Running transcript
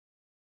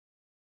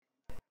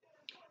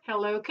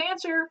Hello,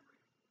 Cancer.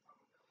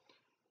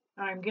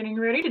 I'm getting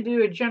ready to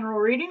do a general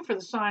reading for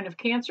the sign of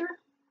Cancer.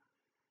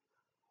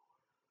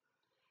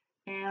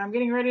 And I'm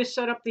getting ready to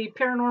set up the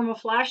paranormal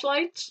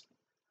flashlights.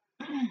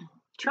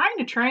 Trying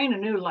to train a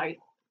new light.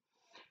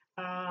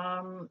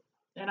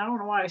 And I don't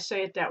know why I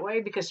say it that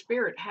way because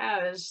Spirit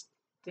has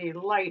the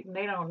light and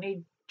they don't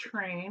need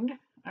trained.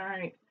 All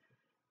right.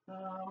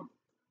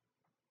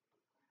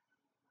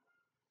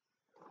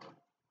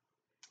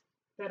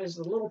 That is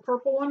the little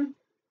purple one.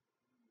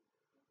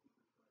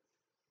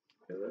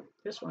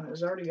 This one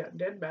has already got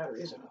dead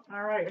batteries in it.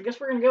 All right, I guess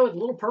we're going to go with the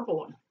little purple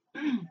one.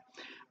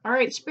 All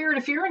right, Spirit,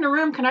 if you're in the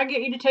room, can I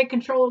get you to take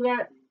control of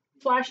that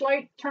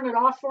flashlight? Turn it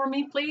off for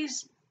me,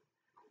 please.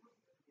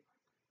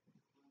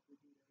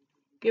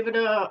 Give it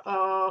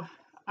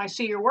I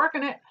see you're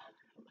working it.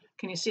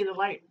 Can you see the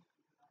light?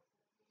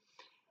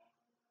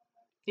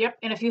 Yep,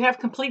 and if you have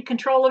complete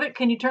control of it,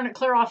 can you turn it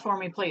clear off for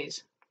me,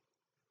 please?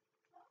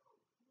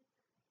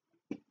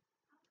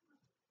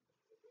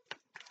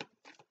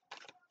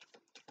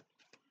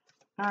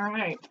 All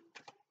right.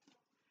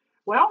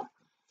 Well,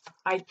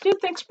 I do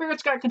think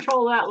Spirit's got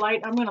control of that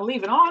light. I'm going to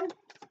leave it on,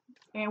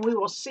 and we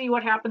will see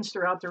what happens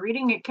throughout the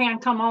reading. It can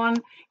come on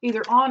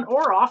either on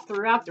or off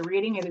throughout the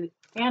reading,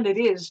 and it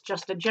is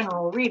just a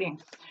general reading.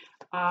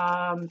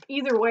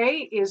 Either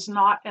way is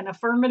not an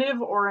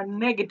affirmative or a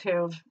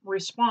negative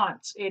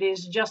response. It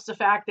is just the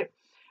fact that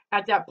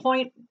at that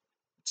point,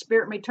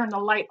 Spirit may turn the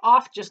light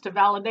off just to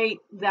validate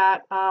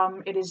that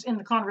it is in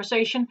the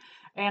conversation,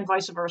 and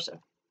vice versa.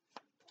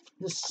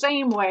 The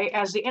same way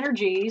as the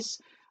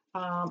energies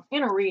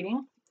in a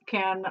reading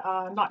can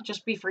not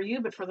just be for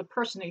you, but for the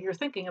person that you're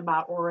thinking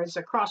about, or as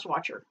a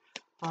cross-watcher,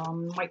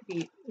 might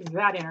be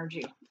that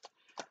energy.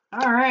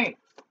 All right,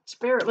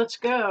 Spirit, let's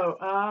go.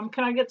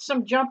 Can I get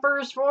some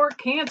jumpers for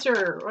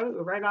Cancer?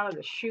 Oh, right out of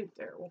the chute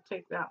there. We'll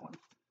take that one.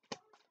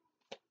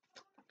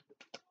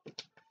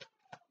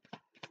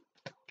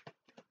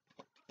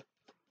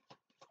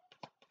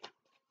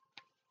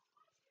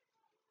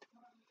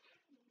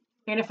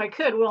 And if I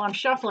could, while I'm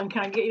shuffling,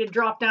 can I get you to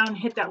drop down and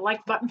hit that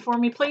like button for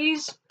me,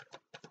 please?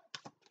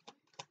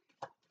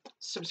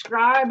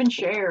 Subscribe and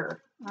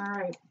share. All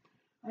right.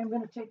 I'm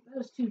going to take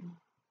those two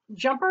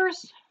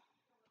jumpers.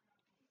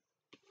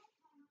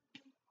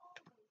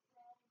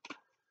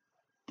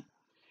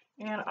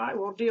 And I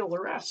will deal the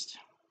rest.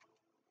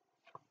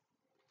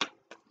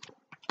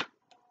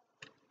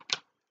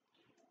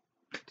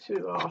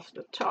 Two off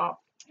the top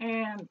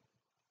and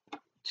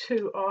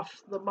two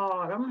off the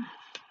bottom.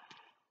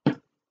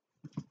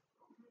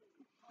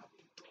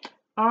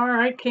 All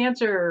right,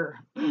 Cancer.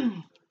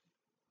 A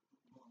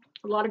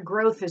lot of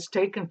growth has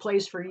taken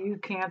place for you,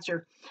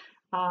 Cancer.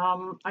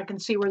 I can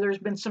see where there's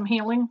been some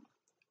healing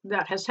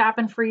that has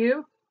happened for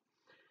you.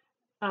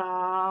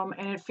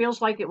 And it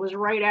feels like it was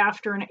right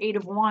after an Eight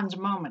of Wands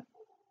moment.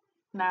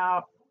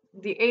 Now,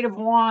 the Eight of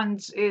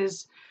Wands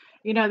is,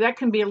 that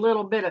can be a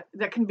little bit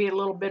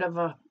of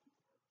a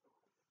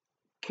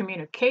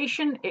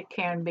communication. It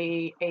can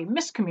be a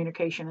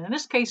miscommunication. In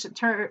this case, it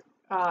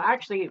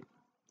actually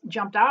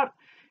jumped out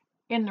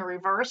in the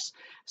reverse.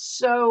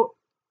 So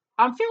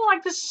I'm feeling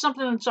like this is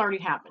something that's already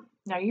happened.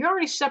 Now, you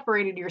already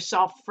separated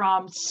yourself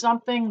from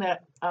something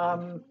that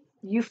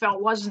you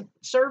felt wasn't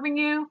serving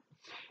you.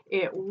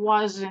 It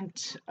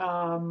wasn't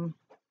a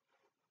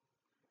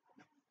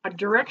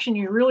direction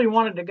you really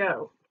wanted to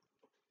go.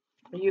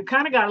 You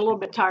kind of got a little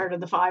bit tired of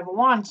the Five of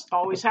Wands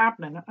always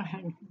happening.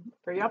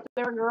 Are you up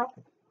there, girl?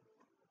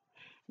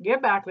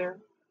 Get back there.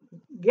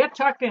 Get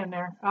tucked in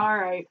there. All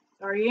right.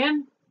 Are you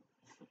in?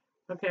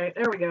 Okay,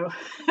 there we go.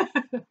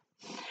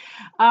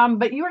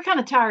 But you were kind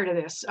of tired of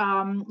this.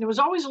 There was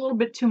always a little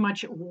bit too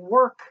much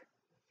work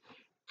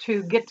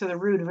to get to the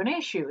root of an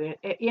issue.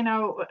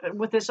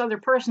 With this other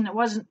person, it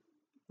wasn't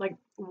like,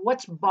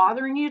 what's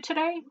bothering you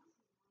today?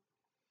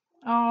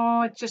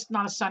 Oh, it's just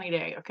not a sunny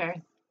day,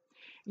 okay?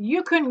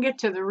 You couldn't get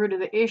to the root of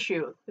the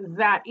issue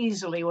that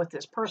easily with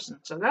this person.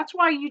 So that's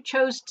why you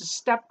chose to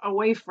step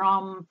away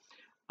from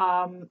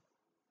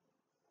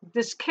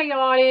this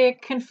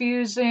chaotic,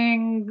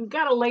 confusing, you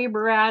got to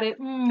labor at it.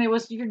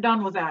 You're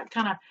done with that.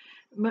 Kind of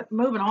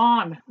moving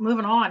on.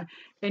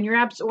 And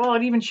you're well,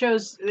 it even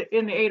shows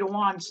in the Eight of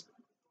Wands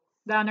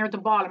down there at the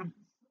bottom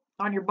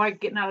on your bike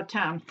getting out of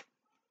town.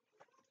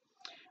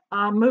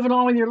 Moving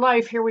on with your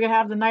life. Here we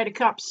have the Knight of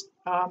Cups.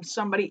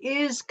 Somebody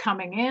is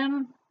coming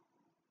in.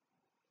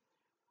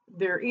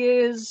 There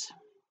is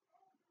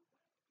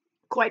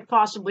quite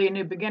possibly a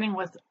new beginning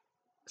with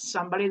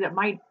somebody that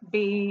might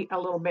be a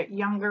little bit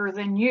younger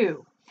than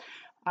you.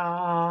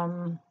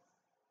 Or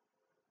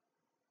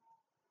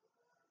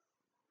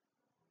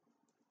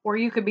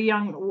you could be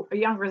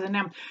younger than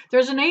them.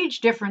 There's an age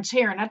difference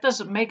here, and that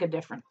doesn't make a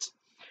difference.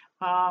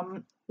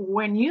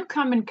 When you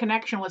come in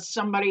connection with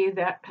somebody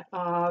that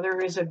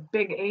there is a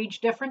big age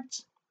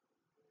difference,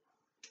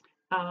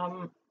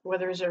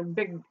 whether there's a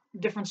big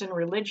difference in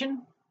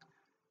religion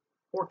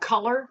or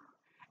color,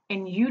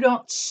 and you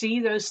don't see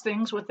those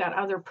things with that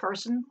other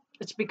person,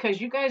 it's because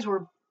you guys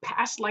were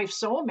past life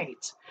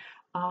soulmates.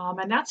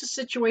 And that's a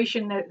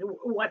situation that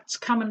what's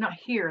coming up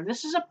here.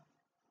 This is a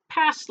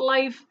past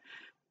life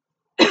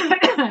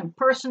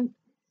person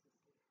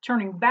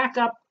turning back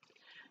up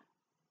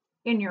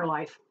in your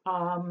life.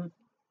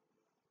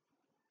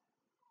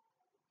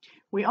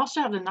 We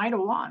also have the Knight of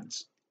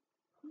Wands.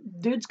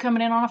 Dude's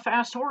coming in on a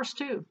fast horse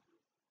too.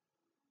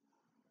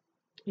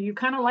 You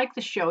kind of like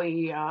the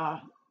showy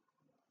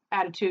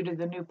attitude of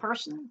the new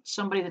person,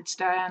 somebody that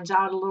stands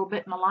out a little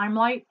bit in the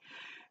limelight,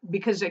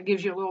 because it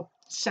gives you a little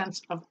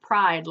sense of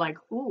pride, like,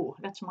 ooh,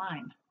 that's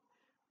mine.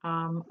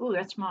 Ooh,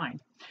 that's mine.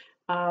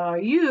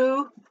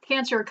 You,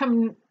 Cancer, are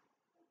coming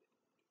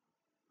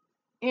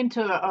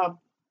into a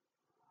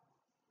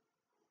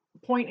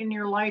point in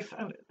your life.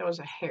 Oh, that was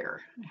a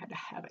hair. I had to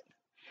have it.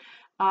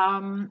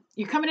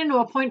 You're coming into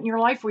a point in your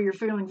life where you're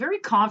feeling very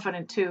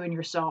confident too in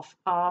yourself.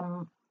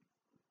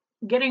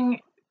 Getting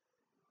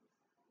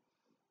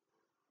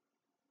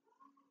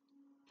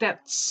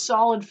that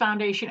solid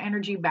foundation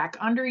energy back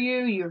under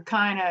you. You're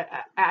kind of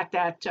at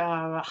that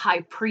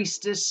high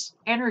priestess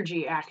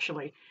energy,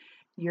 actually.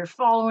 You're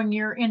following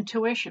your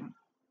intuition.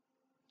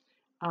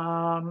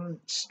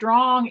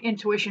 Strong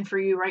intuition for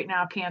you right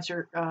now,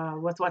 Cancer,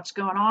 with what's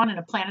going on in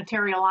the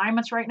planetary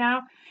alignments right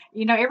now.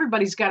 You know,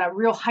 everybody's got a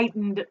real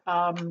heightened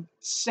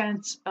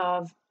sense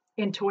of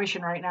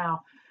intuition right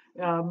now.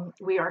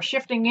 We are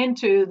shifting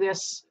into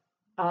this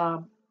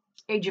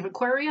age of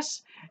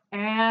Aquarius,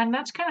 and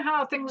that's kind of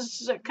how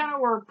things kind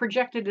of were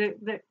projected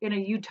in a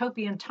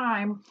utopian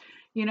time.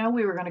 You know,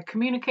 we were going to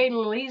communicate a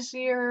little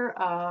easier.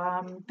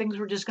 Things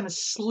were just going to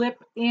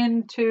slip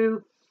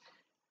into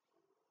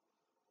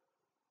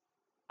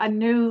a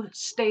new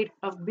state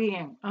of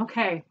being.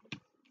 Okay,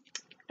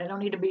 I don't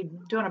need to be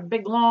doing a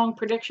big long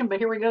prediction, but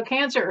here we go,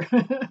 Cancer.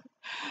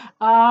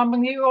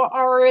 You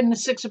are in the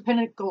Six of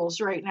Pentacles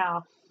right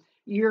now.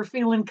 You're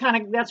feeling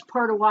kind of, that's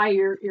part of why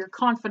your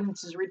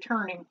confidence is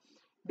returning,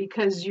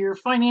 because you're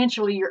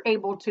financially, you're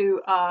able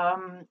to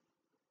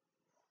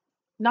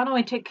not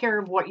only take care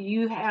of what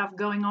you have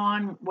going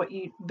on,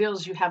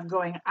 bills you have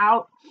going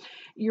out,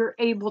 you're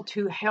able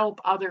to help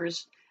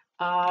others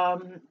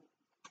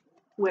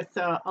with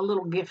a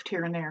little gift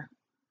here and there.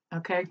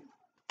 Okay.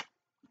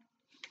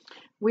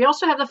 We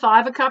also have the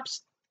Five of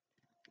Cups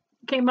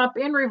came up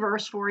in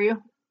reverse for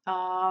you.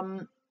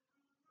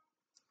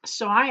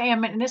 So I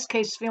am, in this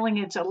case, feeling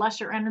it's a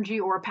lesser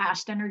energy or a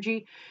past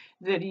energy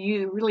that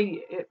you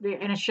really,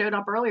 and it showed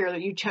up earlier,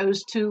 that you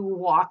chose to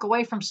walk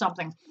away from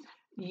something.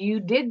 You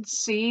did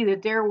see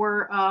that there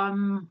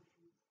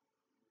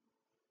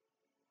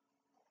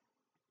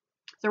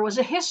was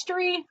a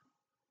history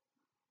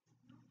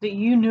that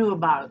you knew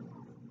about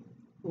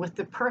with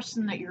the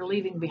person that you're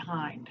leaving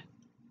behind.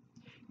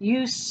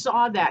 You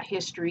saw that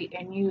history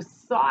and you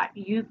thought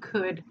you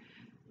could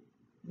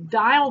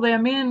dial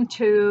them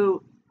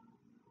into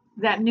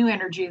that new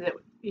energy that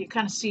you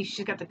kind of see.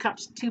 She's got the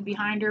cups, two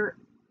behind her.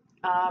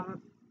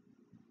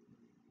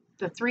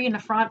 The three in the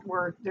front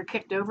they're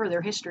kicked over,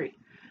 their history.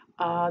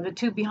 The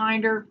two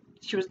behind her,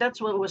 that's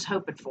what it was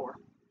hoping for.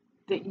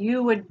 That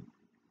you would,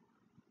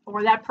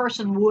 or that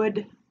person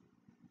would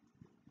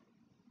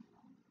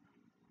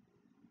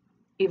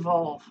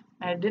evolve.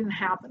 And it didn't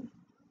happen.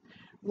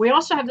 We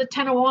also have the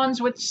Ten of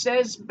Wands, which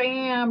says,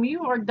 bam,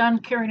 you are done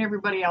carrying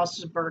everybody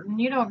else's burden.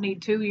 You don't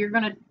need to. You're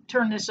going to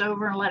turn this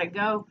over and let it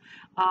go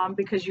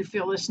because you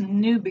feel this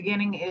new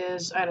beginning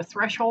is at a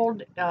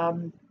threshold,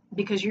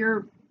 because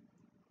you're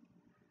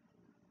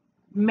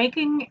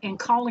making and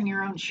calling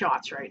your own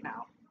shots right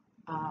now.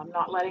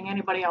 Not letting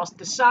anybody else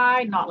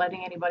decide, not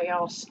letting anybody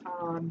else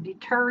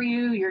deter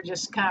you. You're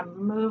just kind of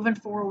moving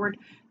forward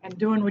and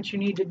doing what you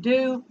need to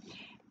do.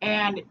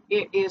 And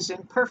it is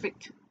in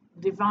perfect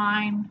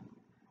divine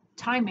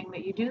timing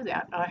that you do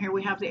that. Here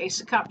we have the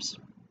Ace of Cups.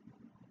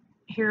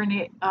 Here in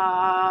the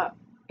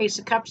Ace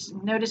of Cups,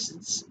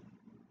 notice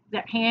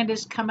that hand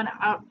is coming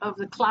out of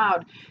the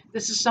cloud.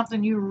 This is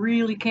something you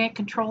really can't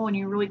control and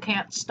you really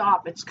can't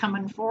stop. It's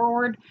coming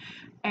forward,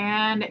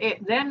 and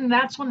then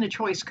that's when the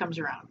choice comes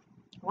around.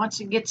 Once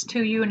it gets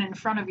to you and in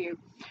front of you,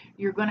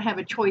 you're going to have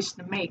a choice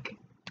to make.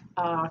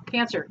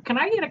 Cancer, can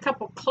I get a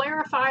couple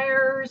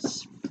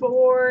clarifiers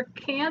for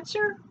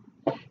Cancer?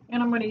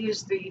 And I'm going to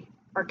use the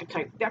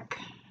archetype deck.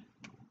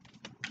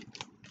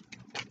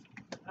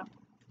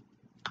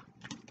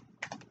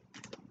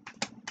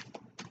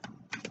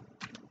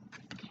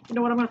 You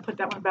know what? I'm going to put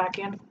that one back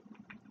in.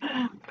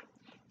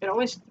 It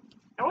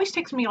always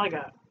takes me like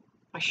a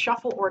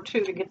shuffle or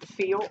two to get the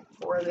feel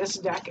for this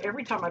deck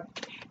every time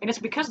and it's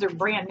because they're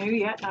brand new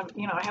yet.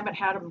 I haven't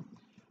had them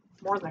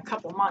more than a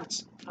couple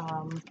months,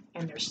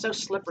 and they're so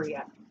slippery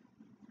yet.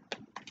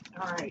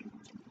 All right,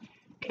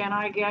 can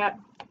I get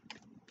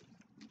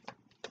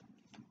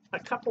a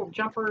couple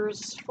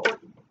jumpers for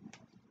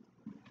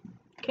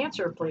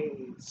Cancer,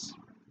 please?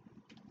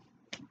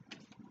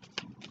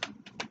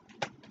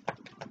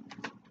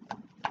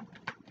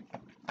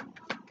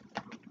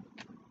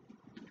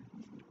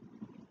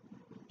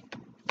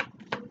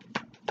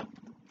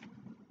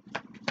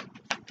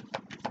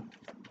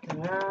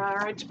 All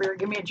right, Spirit,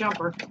 give me a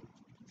jumper.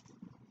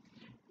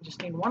 I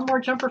just need one more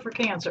jumper for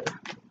Cancer.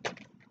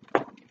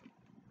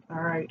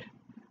 All right.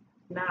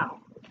 Now,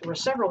 there were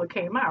several that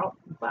came out,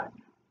 but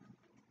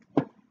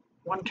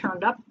one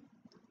turned up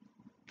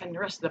and the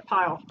rest of the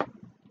pile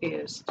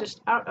is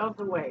just out of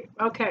the way.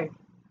 Okay.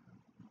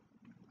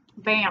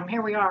 Bam,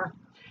 here we are.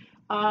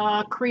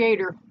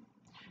 Creator.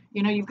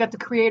 You know, you've got the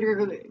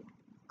creator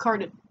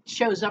card that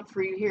shows up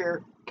for you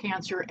here,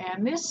 Cancer,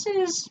 and this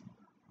is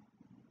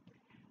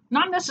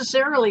not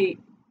necessarily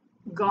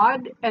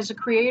God as a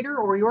creator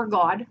or your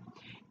God.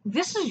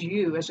 This is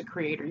you as a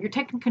creator. You're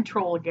taking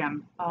control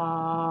again.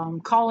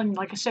 Calling,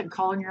 like I said,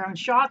 calling your own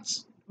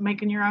shots,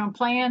 making your own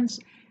plans,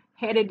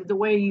 headed the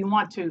way you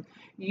want to.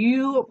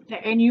 You're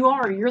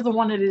the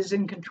one that is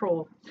in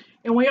control.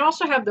 And we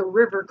also have the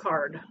River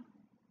card.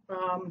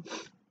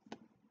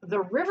 The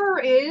River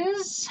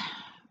is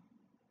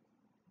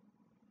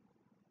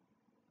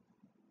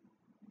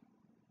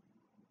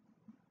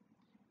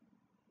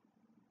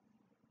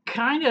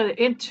kind of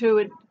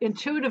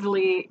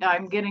intuitively,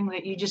 I'm getting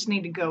that you just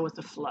need to go with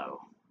the flow.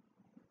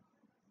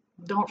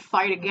 Don't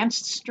fight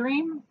against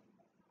stream.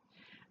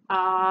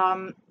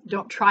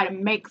 Don't try to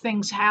make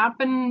things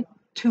happen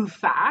too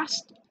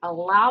fast.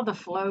 Allow the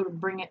flow to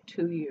bring it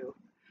to you.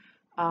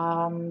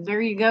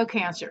 There you go,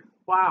 Cancer.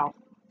 Wow.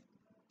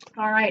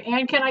 All right,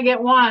 and can I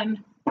get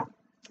one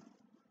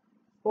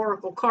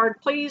Oracle card,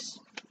 please,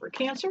 for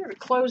Cancer to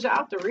close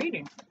out the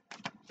reading?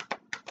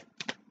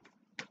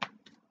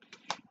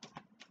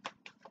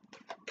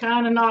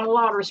 Kind of not a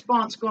lot of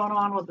response going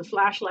on with the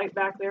flashlight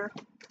back there.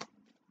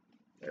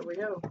 There we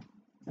go.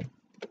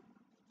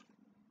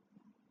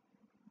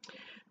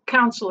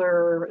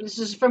 Counselor. This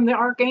is from the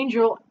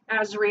Archangel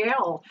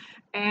Azrael,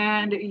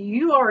 and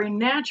you are a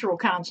natural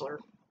counselor.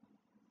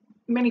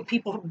 Many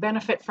people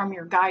benefit from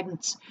your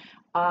guidance.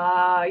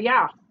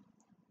 Yeah,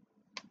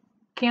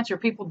 Cancer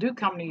people do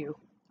come to you.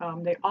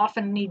 They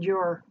often need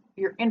your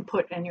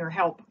input and your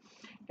help,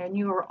 and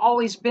you have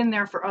always been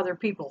there for other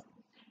people.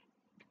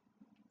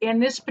 In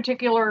this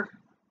particular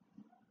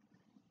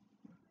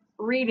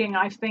reading,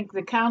 I think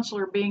the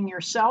counselor being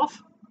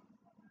yourself,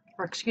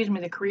 or excuse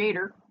me, the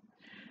creator,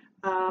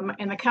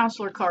 and the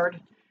counselor card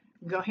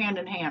go hand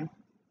in hand.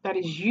 That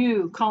is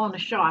you calling the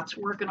shots,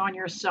 working on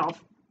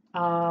yourself,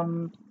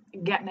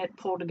 getting it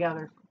pulled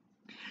together.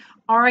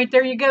 All right,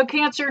 there you go,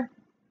 Cancer.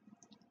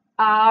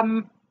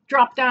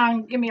 Drop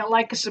down, give me a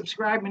like, a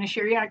subscribe, and a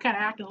share. Yeah, I kind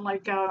of acting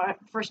like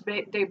first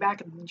day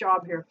back at the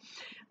job here.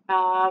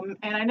 And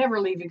I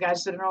never leave you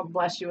guys, so I don't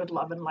bless you with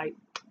love and light.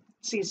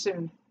 See you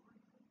soon.